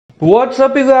What's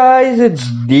up you guys, it's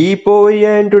Deep over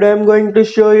here and today I'm going to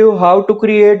show you how to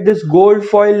create this gold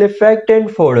foil effect in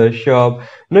Photoshop.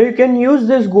 Now you can use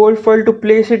this gold foil to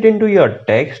place it into your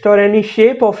text or any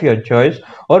shape of your choice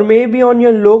or maybe on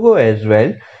your logo as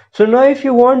well. So now if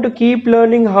you want to keep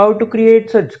learning how to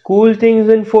create such cool things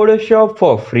in Photoshop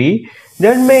for free,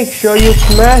 then make sure you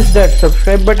smash that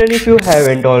subscribe button if you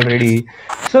haven't already.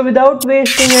 So without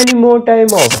wasting any more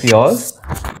time of yours,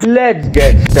 let's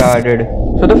get started.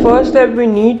 So the first step we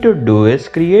need to do is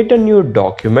create a new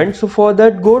document. So for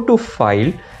that go to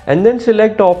file and then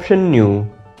select option new.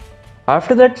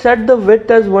 After that set the width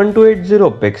as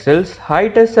 1280 pixels,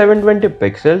 height as 720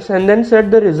 pixels and then set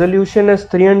the resolution as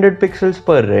 300 pixels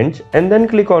per inch and then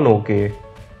click on OK.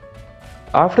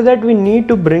 After that we need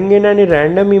to bring in any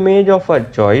random image of our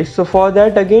choice. So for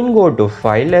that again go to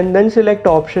file and then select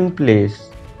option place.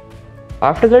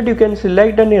 After that you can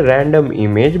select any random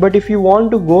image, but if you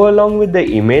want to go along with the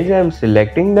image I am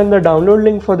selecting, then the download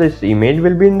link for this image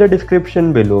will be in the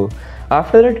description below.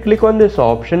 After that click on this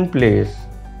option place.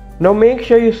 Now make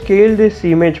sure you scale this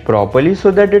image properly so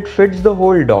that it fits the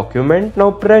whole document. Now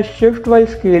press shift while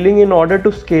scaling in order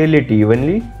to scale it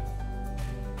evenly.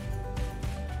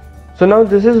 So now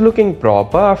this is looking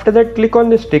proper. After that click on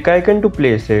the stick icon to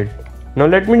place it. Now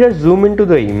let me just zoom into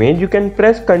the image. You can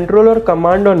press Ctrl or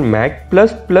Command on Mac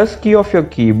plus key of your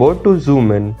keyboard to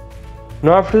zoom in.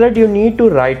 Now after that you need to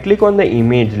right click on the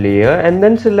image layer and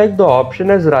then select the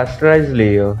option as rasterize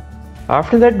layer.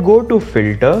 After that go to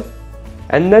filter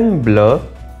and then blur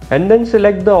and then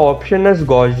select the option as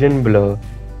Gaussian blur.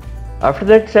 After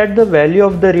that set the value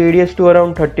of the radius to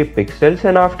around 30 pixels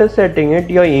and after setting it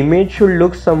your image should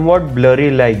look somewhat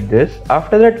blurry like this.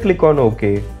 After that click on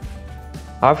OK.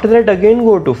 After that again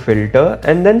go to filter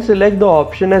and then select the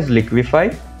option as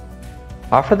Liquify.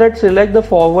 After that select the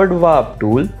forward warp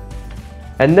tool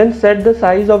and then set the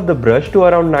size of the brush to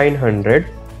around 900,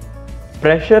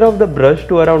 pressure of the brush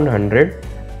to around 100,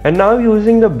 and now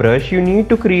using the brush you need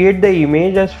to create the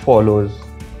image as follows.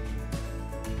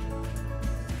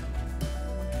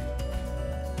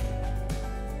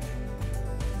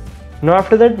 Now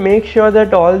after that make sure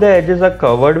that all the edges are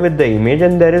covered with the image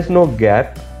and there is no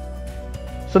gap.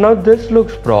 So now this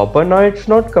looks proper. Now it's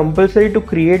not compulsory to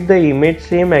create the image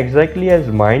same exactly as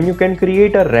mine. You can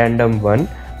create a random one.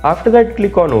 After that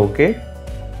click on OK.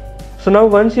 So now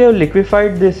once you have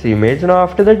liquefied this image, now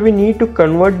after that we need to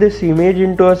convert this image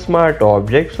into a smart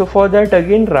object. So for that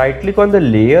again right click on the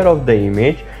layer of the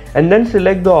image and then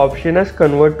select the option as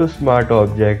convert to smart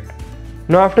object.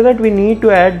 Now after that we need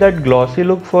to add that glossy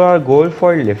look for our gold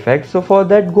foil effect. So for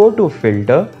that go to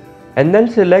filter and then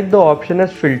select the option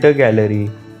as filter gallery.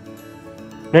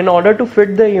 In order to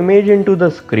fit the image into the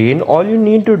screen, all you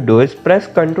need to do is press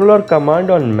Ctrl or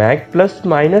Command on Mac plus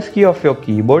minus key of your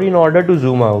keyboard in order to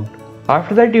zoom out.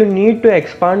 After that you need to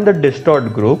expand the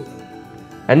distort group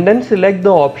and then select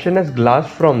the option as glass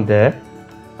from there.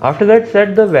 After that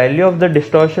set the value of the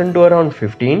distortion to around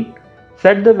 15,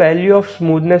 set the value of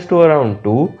smoothness to around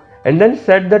 2 and then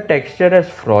set the texture as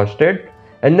frosted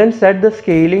and then set the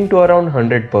scaling to around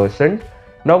 100%.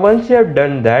 Now once you have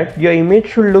done that, your image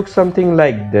should look something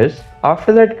like this.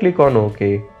 After that click on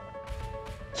OK.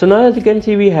 So now as you can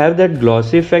see we have that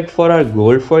glossy effect for our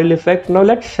gold foil effect. Now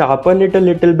let's sharpen it a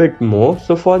little bit more.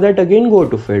 So for that again go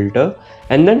to filter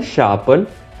and then sharpen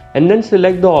and then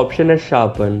select the option as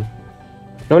sharpen.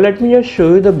 Now let me just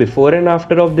show you the before and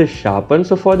after of this sharpen.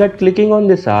 So for that clicking on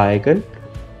this eye icon.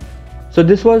 So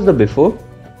this was the before.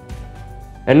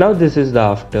 And now this is the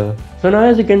after. So now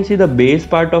as you can see the base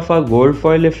part of our gold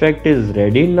foil effect is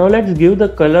ready. Now let's give the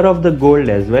color of the gold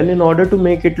as well in order to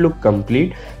make it look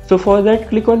complete. So for that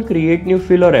click on create new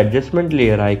fill or adjustment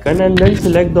layer icon and then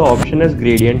select the option as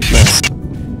gradient map.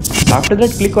 After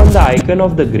that click on the icon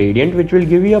of the gradient which will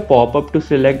give you a pop-up to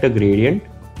select a gradient.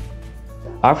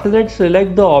 After that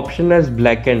select the option as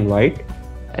black and white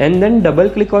and then double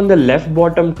click on the left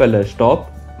bottom color stop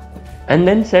and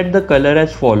then set the color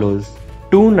as follows.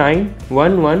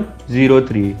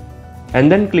 291103 and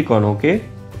then click on OK.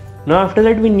 Now after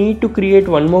that we need to create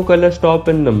one more color stop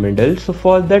in the middle. So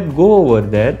for that go over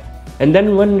there and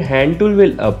then one hand tool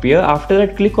will appear. After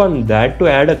that click on that to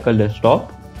add a color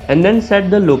stop and then set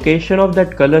the location of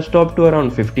that color stop to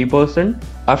around 50%.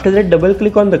 After that double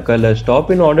click on the color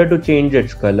stop in order to change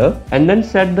its color and then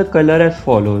set the color as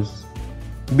follows.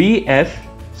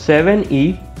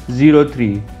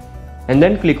 BF7E03 and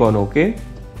then click on OK.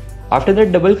 After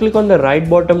that double click on the right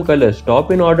bottom color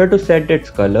stop in order to set its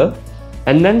color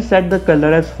and then set the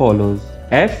color as follows.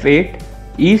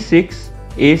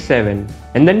 F8E6A7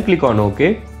 and then click on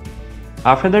OK.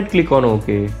 After that click on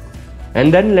OK.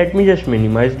 And then let me just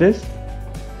minimize this.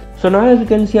 So now as you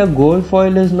can see, our gold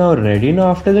foil is now ready. Now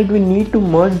after that we need to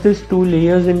merge these two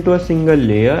layers into a single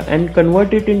layer and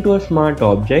convert it into a smart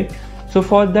object. So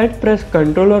for that press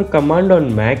Ctrl or Command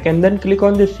on Mac and then click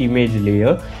on this image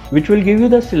layer, which will give you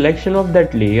the selection of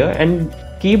that layer, and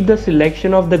keep the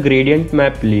selection of the gradient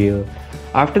map layer.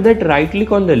 After that right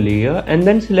click on the layer and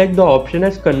then select the option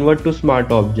as Convert to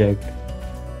Smart Object.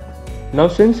 Now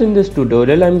since in this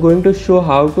tutorial I am going to show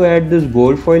how to add this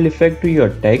gold foil effect to your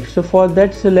text, so for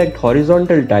that select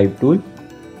horizontal type tool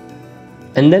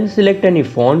and then select any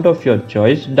font of your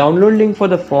choice. Download link for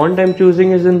the font I am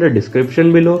choosing is in the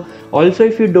description below. Also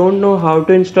if you don't know how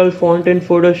to install font in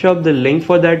Photoshop, the link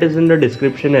for that is in the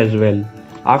description as well.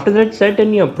 After that set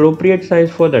any appropriate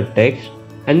size for the text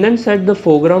and then set the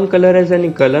foreground color as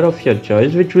any color of your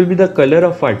choice, which will be the color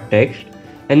of our text.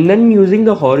 And then using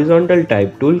the horizontal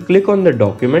type tool, click on the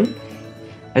document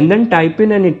and then type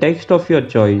in any text of your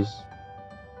choice.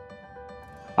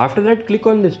 After that click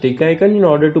on the stick icon in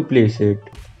order to place it.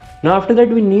 Now after that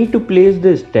we need to place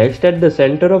this text at the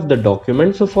center of the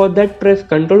document, so for that press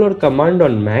Ctrl or Command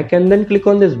on Mac and then click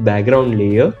on this background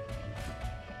layer.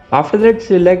 After that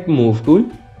select Move tool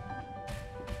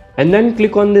and then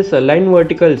click on this Align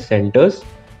Vertical Centers.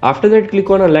 After that click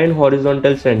on Align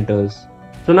Horizontal Centers.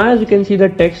 So now as you can see, the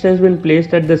text has been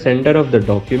placed at the center of the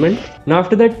document. Now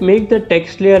after that make the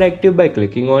text layer active by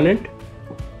clicking on it.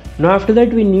 Now after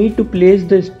that we need to place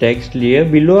this text layer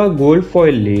below our gold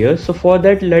foil layer, so for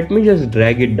that let me just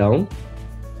drag it down.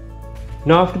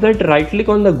 Now after that right click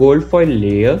on the gold foil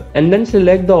layer and then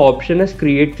select the option as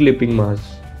Create Clipping Mask.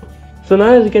 So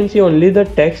now as you can see, only the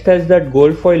text has that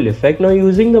gold foil effect. Now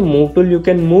using the move tool you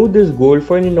can move this gold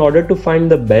foil in order to find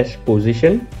the best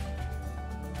position.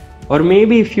 Or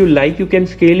maybe if you like you can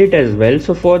scale it as well,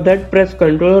 so for that press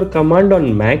Ctrl or Command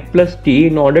on Mac plus T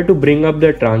in order to bring up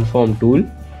the transform tool.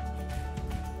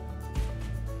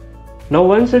 Now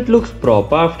once it looks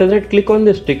proper, after that click on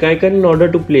the stick icon in order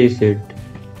to place it.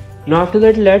 Now after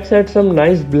that let's add some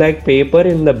nice black paper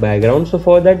in the background, so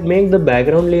for that make the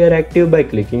background layer active by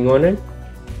clicking on it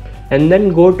and then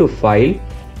go to File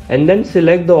and then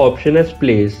select the option as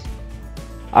Place.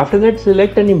 After that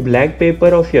select any black paper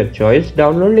of your choice.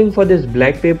 Download link for this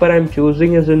black paper I am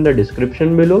choosing is in the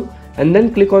description below and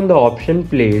then click on the option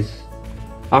Place.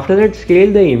 After that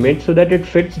scale the image so that it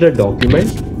fits the document.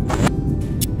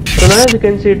 So now as you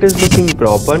can see it is looking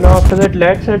proper. Now after that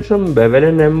let's add some bevel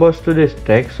and emboss to this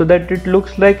text so that it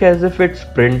looks like as if it's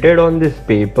printed on this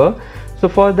paper. So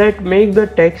for that make the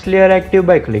text layer active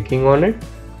by clicking on it.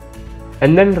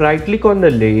 And then right click on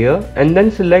the layer and then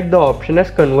select the option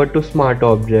as Convert to Smart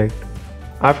Object.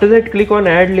 After that click on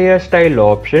Add Layer Style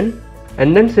option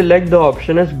and then select the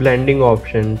option as Blending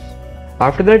Options.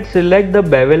 After that select the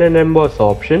Bevel and Emboss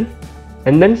option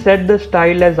and then set the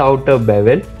style as Outer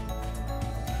Bevel,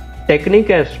 Technique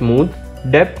as Smooth,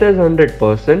 Depth as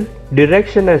 100%,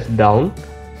 Direction as Down,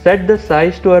 set the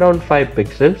size to around 5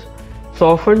 pixels,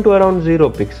 Soften to around 0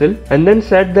 pixel and then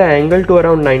set the angle to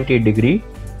around 90 degree.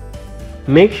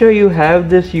 Make sure you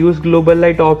have this Use Global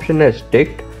Light option as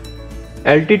ticked,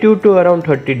 altitude to around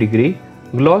 30 degree,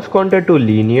 gloss contour to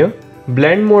linear,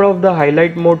 blend mode of the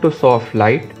highlight mode to soft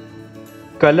light,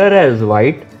 color as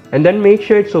white and then make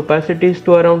sure its opacity is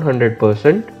to around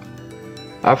 100%.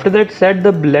 After that set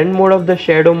the blend mode of the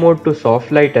shadow mode to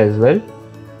soft light as well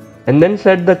and then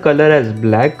set the color as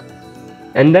black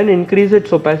and then increase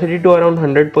its opacity to around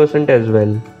 100% as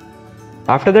well.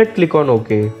 After that click on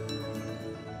OK.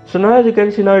 So now as you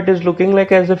can see, now it is looking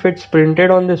like as if it's printed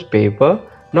on this paper.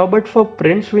 Now but for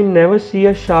prints we never see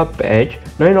a sharp edge.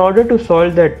 Now in order to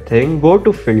solve that thing, go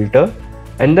to Filter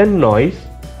and then Noise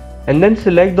and then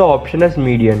select the option as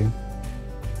Median.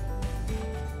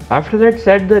 After that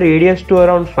set the radius to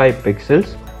around 5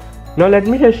 pixels. Now let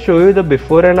me just show you the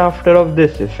before and after of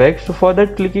this effect. So for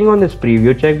that clicking on this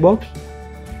preview checkbox.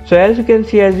 So as you can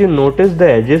see, as you notice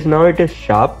the edges, now it is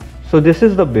sharp. So this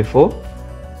is the before.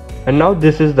 And now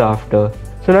this is the after.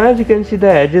 So now as you can see the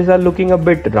edges are looking a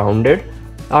bit rounded.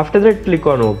 After that click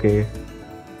on OK.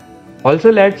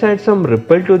 Also let's add some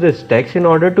ripple to this text in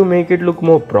order to make it look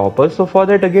more proper. So for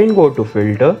that again go to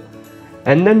Filter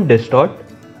and then Distort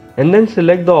and then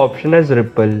select the option as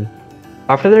Ripple.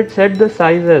 After that set the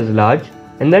size as large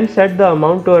and then set the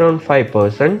amount to around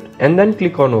 5% and then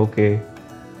click on OK.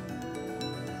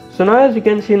 So now as you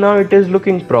can see, now it is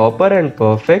looking proper and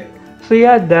perfect. So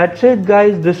yeah, that's it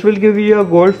guys, this will give you a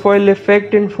gold foil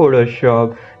effect in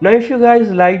Photoshop. Now if you guys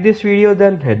like this video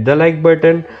then hit the like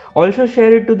button, also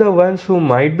share it to the ones who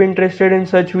might be interested in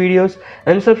such videos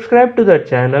and subscribe to the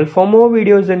channel for more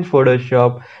videos in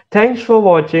Photoshop. Thanks for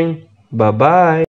watching, bye bye.